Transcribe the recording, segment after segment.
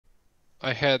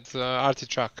I had RT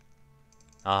truck.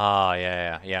 Ah,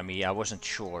 yeah. Me, I wasn't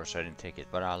sure, so I didn't take it.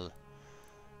 But I'll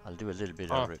do a little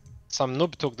bit of it. Some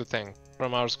noob took the tank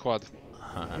from our squad.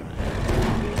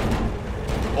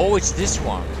 Oh, it's this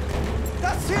one.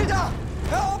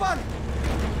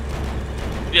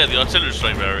 Yeah, the artillery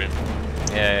strike variant.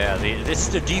 Yeah. This is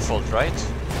the default, right?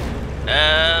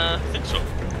 I think so.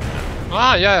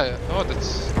 Ah, yeah. Oh,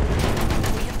 that's.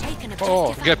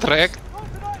 Oh, get wrecked.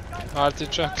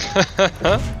 RT truck.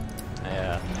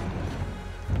 Yeah.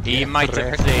 He might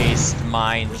have placed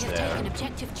mines there.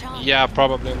 Yeah,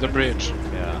 probably on the bridge.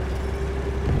 Yeah.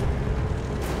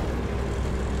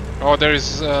 Oh, there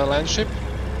is land ship.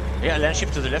 Yeah, land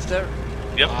ship to the left there.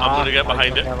 Yep, I'm gonna get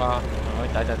behind it. Right.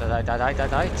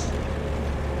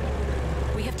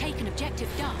 We have taken objective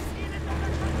Duff.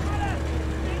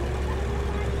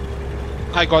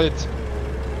 I got it.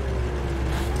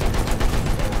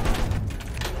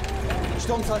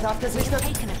 We have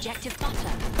taken objective Butter.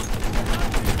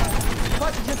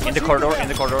 In the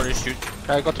corridor, you shoot.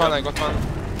 I got one. I'm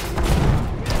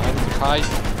high.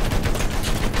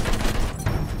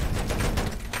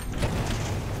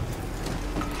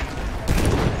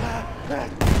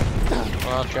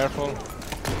 Oh, careful.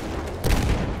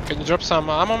 Can you drop some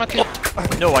ammo, Matty?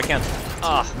 No, I can't.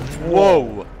 Ah,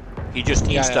 whoa! He just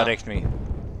insta-wrecked me.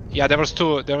 Yeah, there was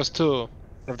two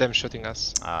of them shooting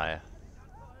us. Ah, yeah.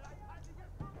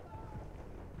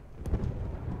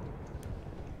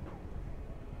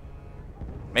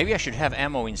 Maybe I should have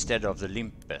ammo instead of the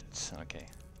limpet. Okay.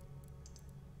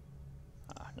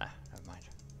 Ah, nah, never mind.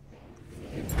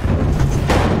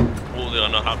 Oh, they are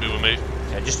not happy with me.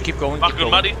 Yeah, just keep going. Back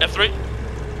on Maddie, F3.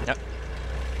 Yep.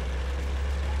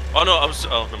 Oh no, I was.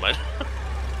 Oh, never mind.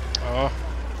 Oh.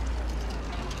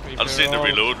 I just need to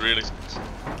reload, really.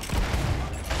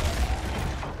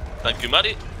 Thank you,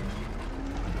 Maddie.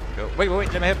 Go. Wait,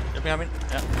 let me have him.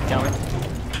 Yeah, count him.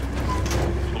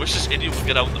 I wish this idiot would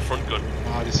get out the front gun.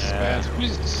 Oh, this is bad. Who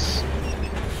is this?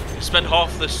 You spend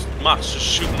half this match just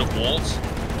shooting up walls.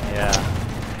 Yeah.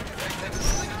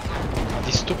 Oh,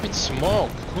 this stupid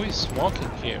smoke. Who is smoking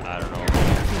here? I don't know.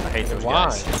 I hate those Why?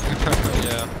 guys.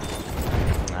 Yeah.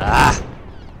 Ah!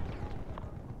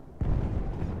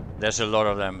 There's a lot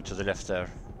of them to the left there.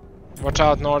 Watch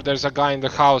out, Nord. There's a guy in the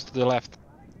house to the left.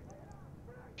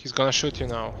 He's gonna shoot you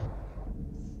now.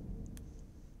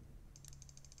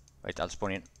 Wait, I'll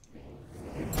spawn in.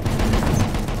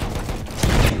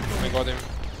 I got him.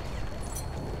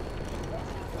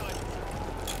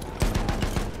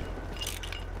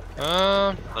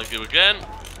 Thank you again.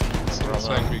 Seems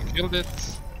like we killed it.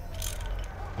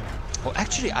 Oh,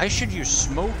 actually, I should use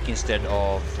smoke instead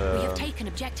of We have taken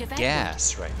objective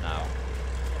gas right now.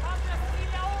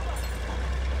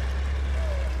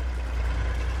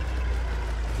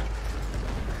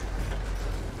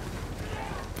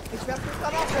 Ich werde mich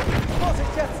verlassen!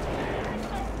 Vorsicht jetzt!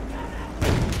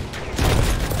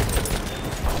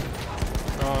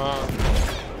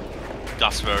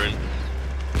 Gas variant.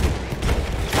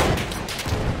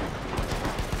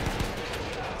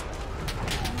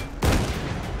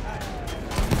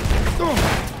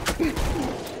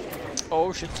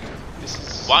 Oh shit. This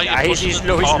is... Why are you pushing he's at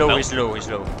low, half health? he's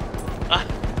low.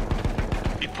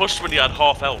 He pushed when he had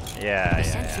half health. Yeah.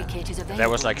 Kit is There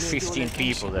was like available near your 15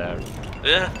 people there.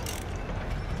 Yeah.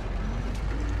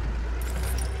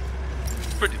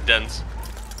 Pretty dense.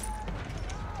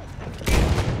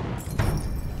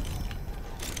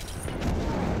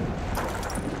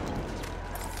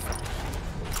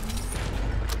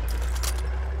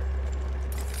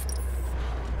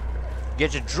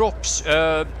 Get the drops.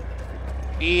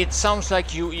 It sounds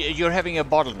like you're having a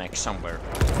bottleneck somewhere.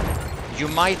 You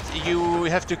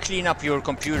have to clean up your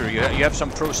computer. You have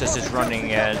some processes running,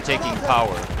 taking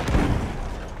power.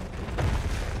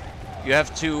 You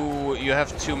have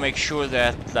to make sure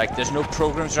that like there's no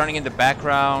programs running in the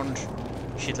background,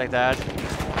 shit like that.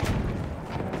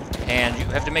 And you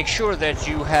have to make sure that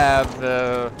you have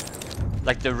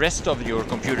like the rest of your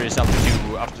computer is up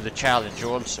to the challenge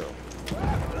also.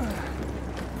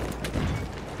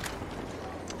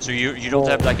 So you don't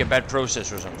have like a bad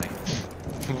process or something.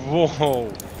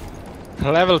 Whoa!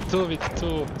 Level 2 with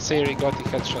 2 Siri got the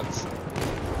headshots.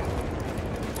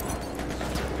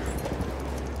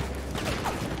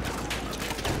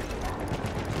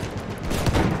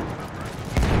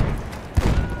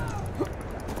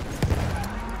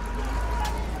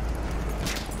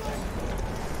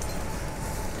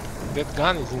 That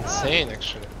gun is insane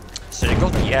actually. So they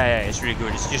got it's really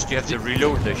good. It's just you have to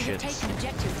reload the shit.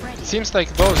 It seems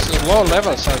like those low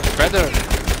levels are better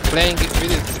playing with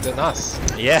it than us.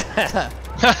 Yeah.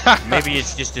 Maybe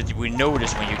it's just that we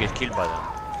notice when you get killed by them.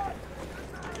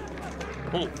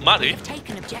 Oh, We Matty, have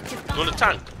taken objective you want a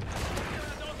butter. tank?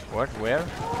 What? Where?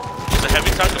 There's a heavy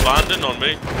tank abandoned on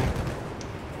me.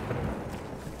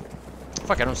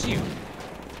 Fuck, I don't see you.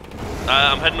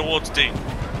 I'm heading towards D.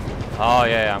 Oh,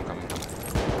 yeah, I'm coming.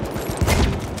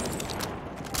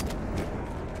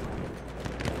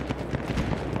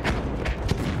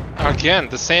 Again,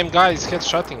 the same guy is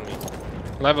headshotting me.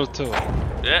 Level 2.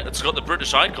 Yeah, it's got the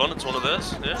British icon. It's one of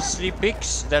theirs. Yeah.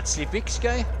 Sleepix? That Sleepix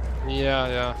guy?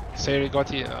 Yeah. Siri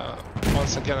got it,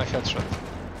 once again a headshot.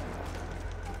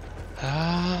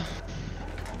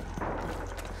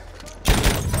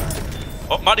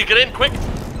 Oh, Matty, get in quick!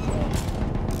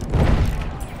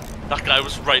 That guy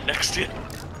was right next to you.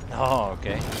 Oh,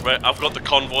 okay. Right, I've got the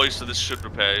convoy, so this should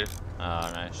repair you. Oh,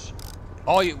 nice.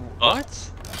 Oh, you...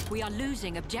 What? We are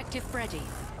losing objective Freddy.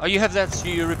 Oh, you have that, so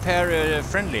you repair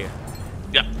friendly.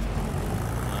 Yeah.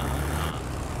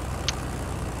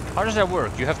 How does that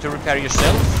work? You have to repair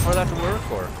yourself for that to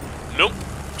work, or? Nope.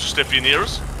 Just if you're near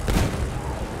us.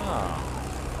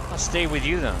 Ah. I'll stay with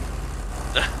you then.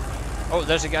 Oh,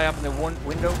 there's a guy up in the one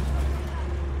window. We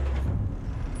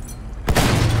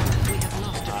have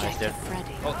lost he's objective dead.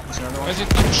 Freddy. Oh, there's another Why one. is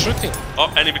it not shooting? Oh,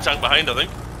 enemy tank behind, I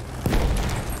think.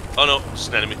 Oh no, just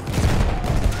an enemy.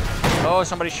 Oh,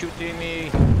 somebody's shooting me.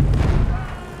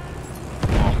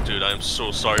 Oh, dude, I am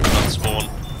so sorry for that spawn.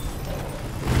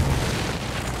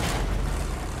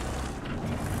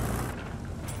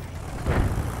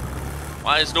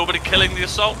 Why is nobody killing the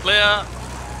assault player?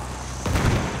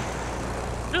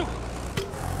 No.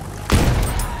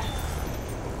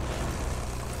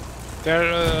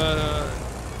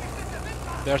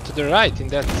 They're to the right in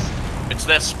that It's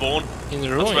their spawn. in the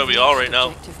That's ruin. where we are right now.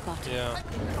 Objective butter. Yeah.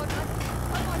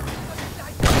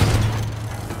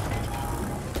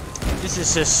 This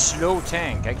is a slow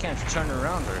tank. I can't turn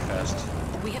around very fast.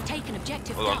 We have taken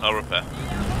objective Hold on, butter. I'll repair.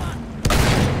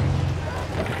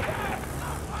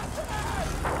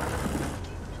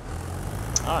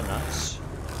 Ah, nice.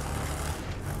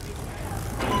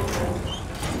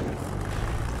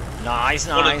 Nice.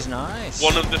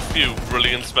 One of the few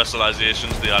brilliant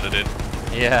specializations they added in.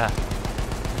 Yeah.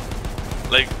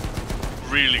 Like,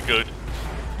 really good.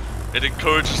 It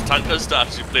encourages tankers to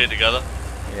actually play together.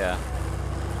 Yeah.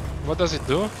 What does it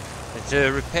do? It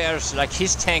repairs, like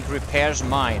his tank repairs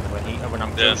mine when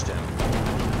I'm close to him.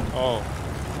 Oh.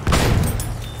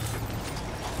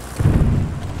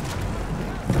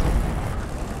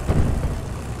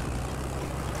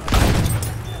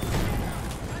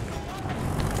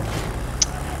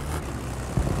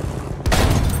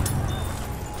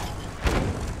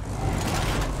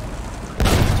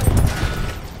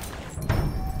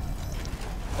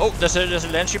 Oh, there's a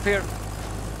land ship here.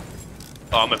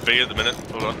 Oh, I'm at B at the minute.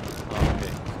 Hold on. Oh,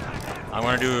 okay. I'm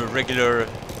gonna do a regular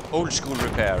old school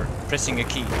repair, pressing a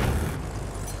key.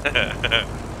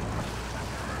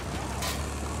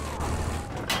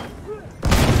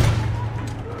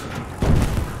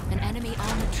 An enemy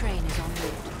armored train is en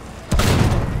route.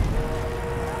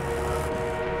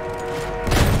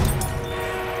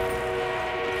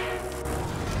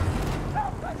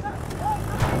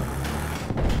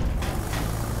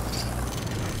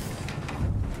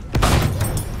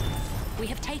 We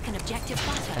have taken objective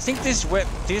butter. I think this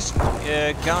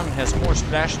gun has more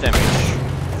splash damage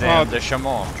than the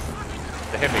shaman,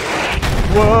 the heavy.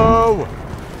 Whoa!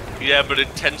 Yeah, but it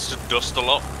tends to dust a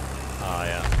lot. Oh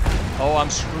yeah. Oh,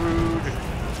 I'm screwed.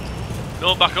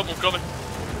 No, back up, I'm coming.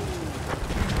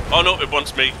 Oh no, it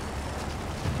wants me.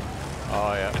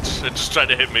 Oh yeah. It's just trying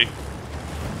to hit me.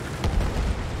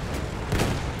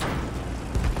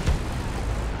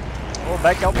 Oh,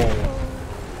 back up.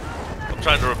 I'm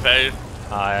trying to repair you.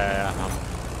 Yeah.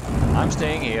 I'm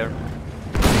staying here.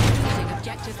 Losing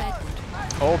objective Edward.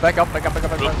 Oh, back up.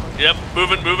 Yep,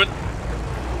 moving.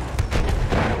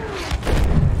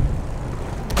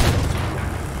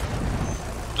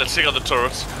 Let's take out the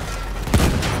turrets.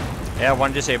 Yeah,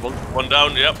 one disabled. One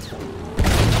down, yep.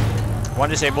 One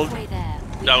disabled. Halfway there.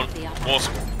 We Down. have the upper.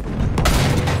 Awesome.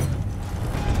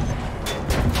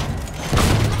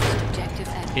 Objective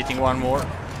Edward. Hitting one more.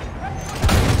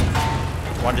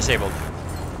 One disabled.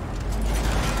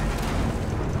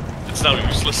 It's now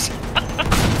useless.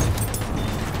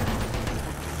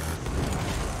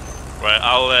 Right,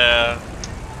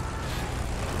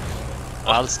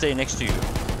 I'll stay next to you.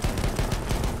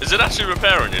 Is it actually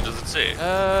repairing you? Does it say?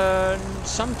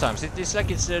 Sometimes it's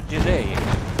like it's a delay.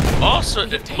 Also,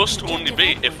 it must only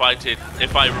be if I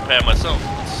repair myself.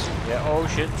 Yeah. Oh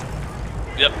shit.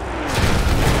 Yep.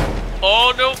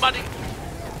 Oh no, buddy.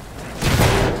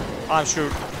 I'm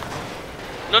screwed.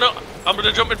 No, I'm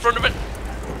gonna jump in front of it.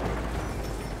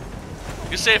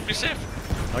 You're safe, be safe.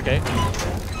 Okay.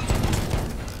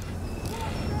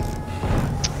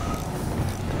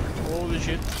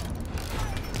 shit.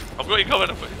 I've got you covered.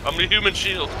 I'm a human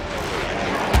shield.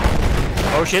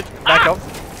 Oh shit, back up.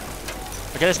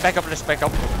 Okay, let's back up, let's back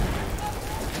up.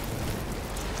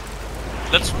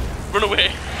 Let's run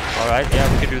away. Alright,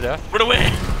 yeah, we can do that. Run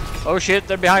away. Oh shit,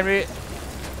 they're behind me.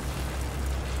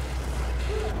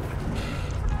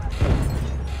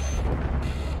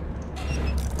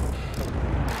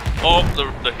 Oh,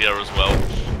 they're here as well.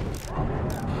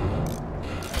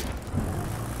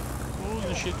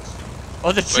 Holy shit.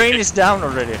 Oh, the train is down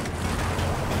already.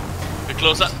 We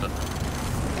close that.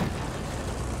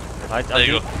 Right, There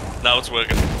you go. Now it's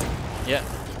working. Yeah.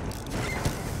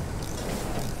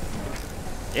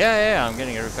 Yeah, I'm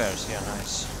getting repairs. Yeah,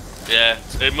 nice. Yeah,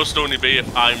 it must only be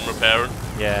if I'm repairing.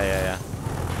 Yeah.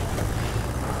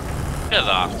 Look at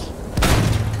that.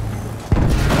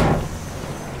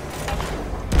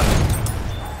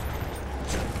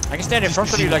 I can stand in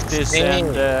front of you like this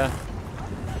and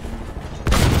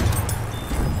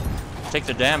take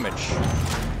the damage.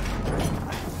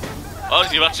 Oh,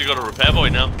 you've actually got a repair boy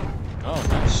now. Oh,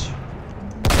 nice.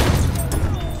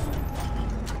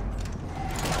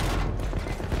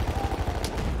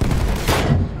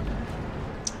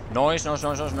 Noise.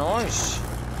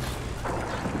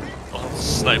 Oh,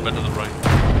 sniper to the right.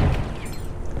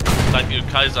 Thank you,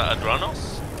 Kaiser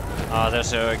Adranos.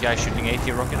 There's a guy shooting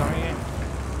 80 rocket on me.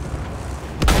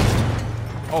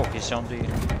 Oh, he's on the...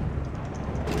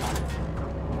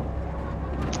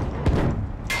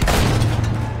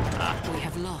 We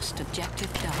have lost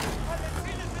objective Duff.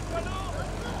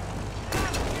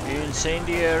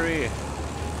 Incendiary.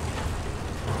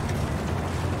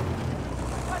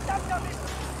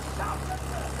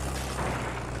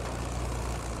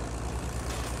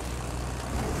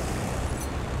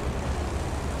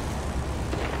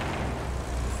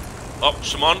 Oh,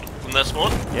 Shimon from this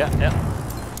one. Yeah.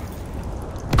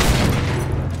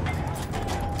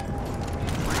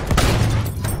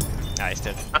 Nice,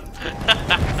 dead.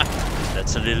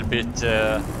 That's a little bit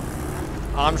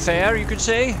unfair, you could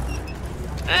say.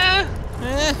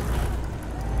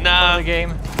 Nah. The game.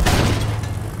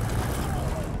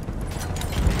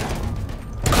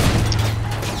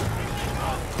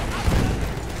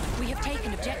 We have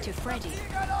taken objective Freddy.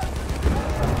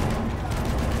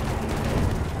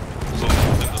 So I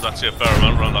think there's actually a fair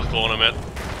amount around that corner, mate.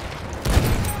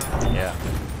 Yeah.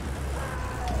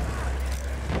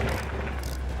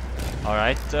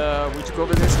 Alright, we took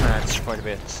over this match quite a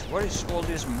bit. What is all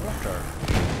this mortar?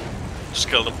 Just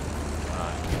kill them.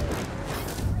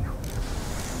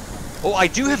 Oh, I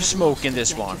do have smoke in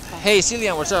this one. Hey,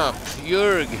 Lian, what's up?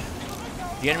 Jörg.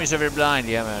 The enemies are very blind,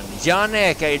 yeah, man.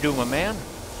 Janek, how you doing, my man?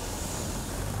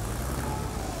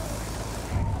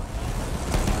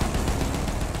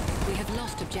 We have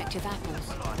lost objective apples.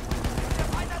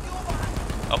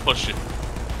 I'll push you.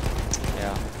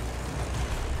 Yeah.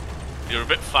 You're a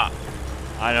bit fat.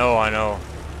 I know.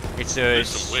 It's Lose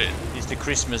some weight. it's the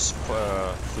Christmas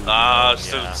food. Ah,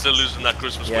 yeah. still losing that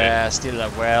Christmas weight. Yeah, still,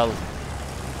 well,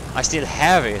 I still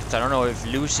have it. I don't know if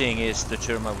losing is the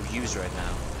term I would use right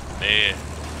now. Yeah.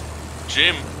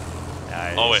 Jim.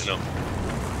 Yeah, Oh wait, no.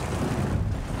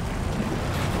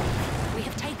 We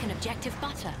have taken objective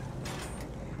butter.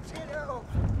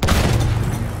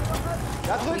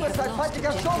 Da drüben ist ein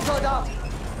feindlicher Sturmsoldat!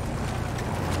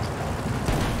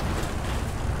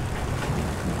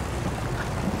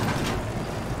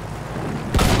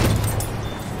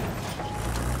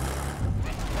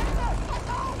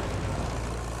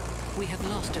 We have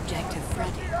lost objective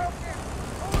Freddy.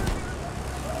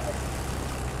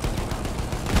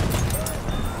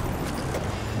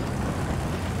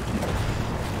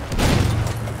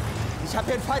 Ich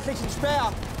habe den feindlichen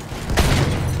Speer!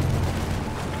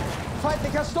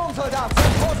 Feindlicher Sturmsoldat!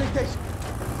 Seid vorsichtig!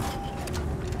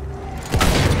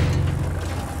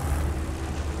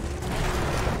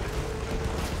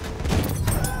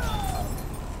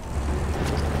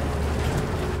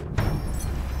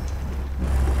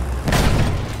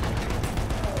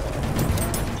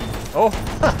 Oh,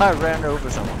 I ran over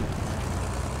someone.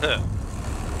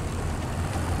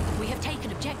 We have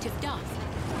taken objective Duff.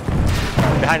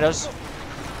 Behind us.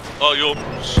 Oh, yo,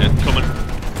 shit, coming.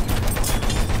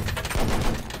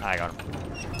 I got him.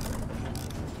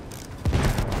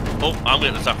 Oh, I'm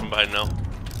getting attacked from behind now.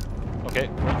 Okay.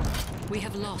 We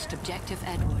have lost objective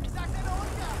Edward.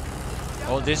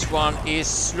 Oh, this one is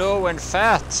slow and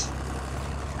fat.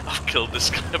 I've killed this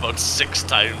guy about 6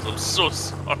 times. I'm so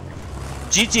sorry.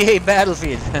 GTA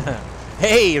Battlefield.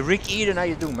 Hey, Rick Eden, how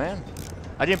you doing, man?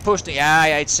 I didn't post it. Yeah,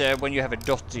 it's when you have a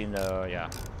dot in the... yeah.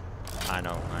 I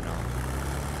know.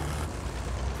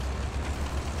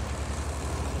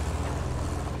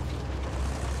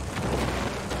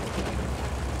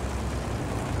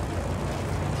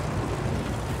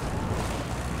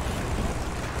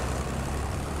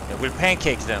 We'll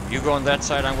pancake them. You go on that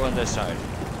side, I'm going on this side.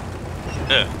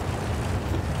 Yeah.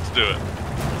 Let's do it.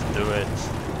 Let's do it.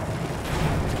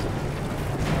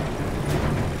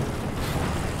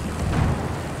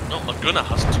 No, my gunner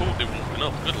has totally woken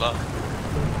up. Good luck.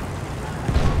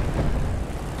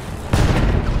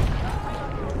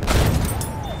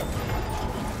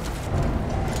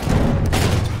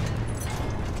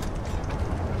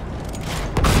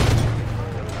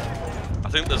 I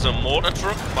think there's a mortar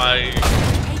truck by,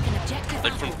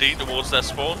 like, from D towards their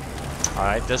spawn.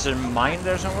 Alright, there's a mine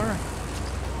there somewhere?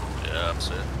 Yeah, that's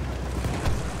it.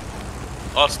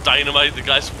 Oh, it's dynamite. The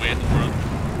guy's waiting for it.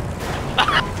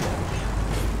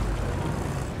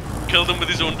 Killed him with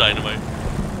his own dynamite.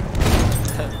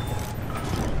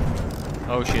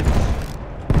 Oh shit.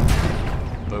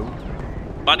 Boom.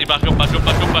 Matty, back up, back up,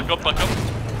 back up, back up, back up.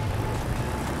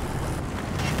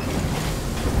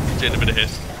 Taking a bit of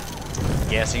hit.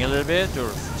 Gassing a little bit or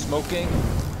smoking?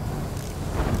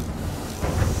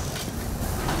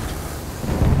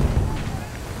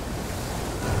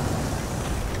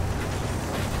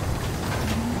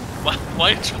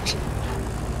 Why Josh?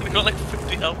 Only got like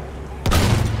 50 health.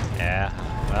 Yeah,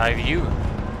 I have you.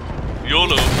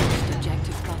 YOLO.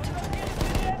 Objective spotted.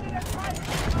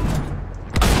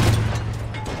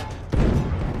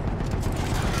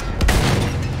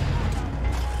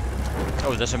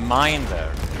 Oh, there's a mine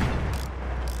there.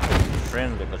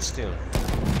 Friendly, but still.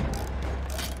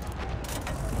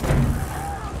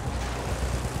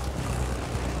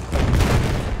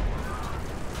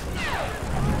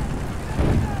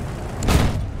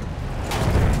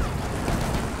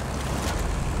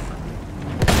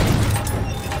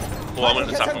 Oh, I'm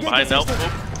gonna attack from behind now.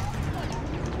 Oh.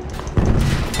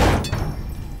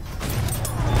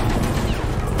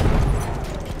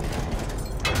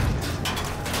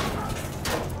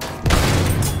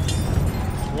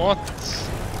 What?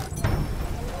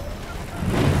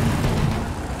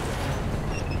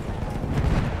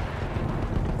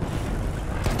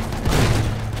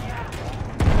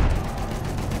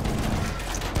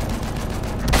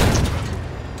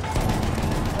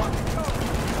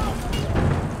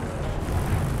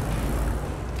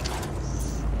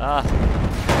 Ah.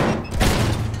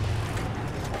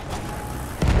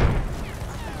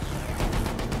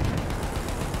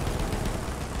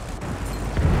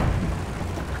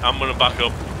 I'm gonna back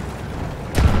up.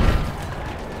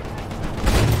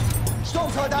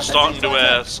 Starting to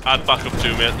add backup to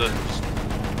me at the.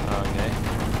 Okay.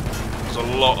 There's a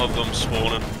lot of them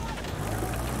spawning.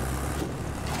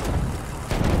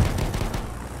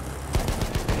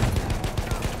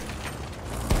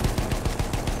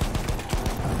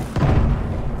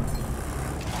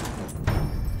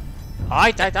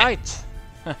 Aight.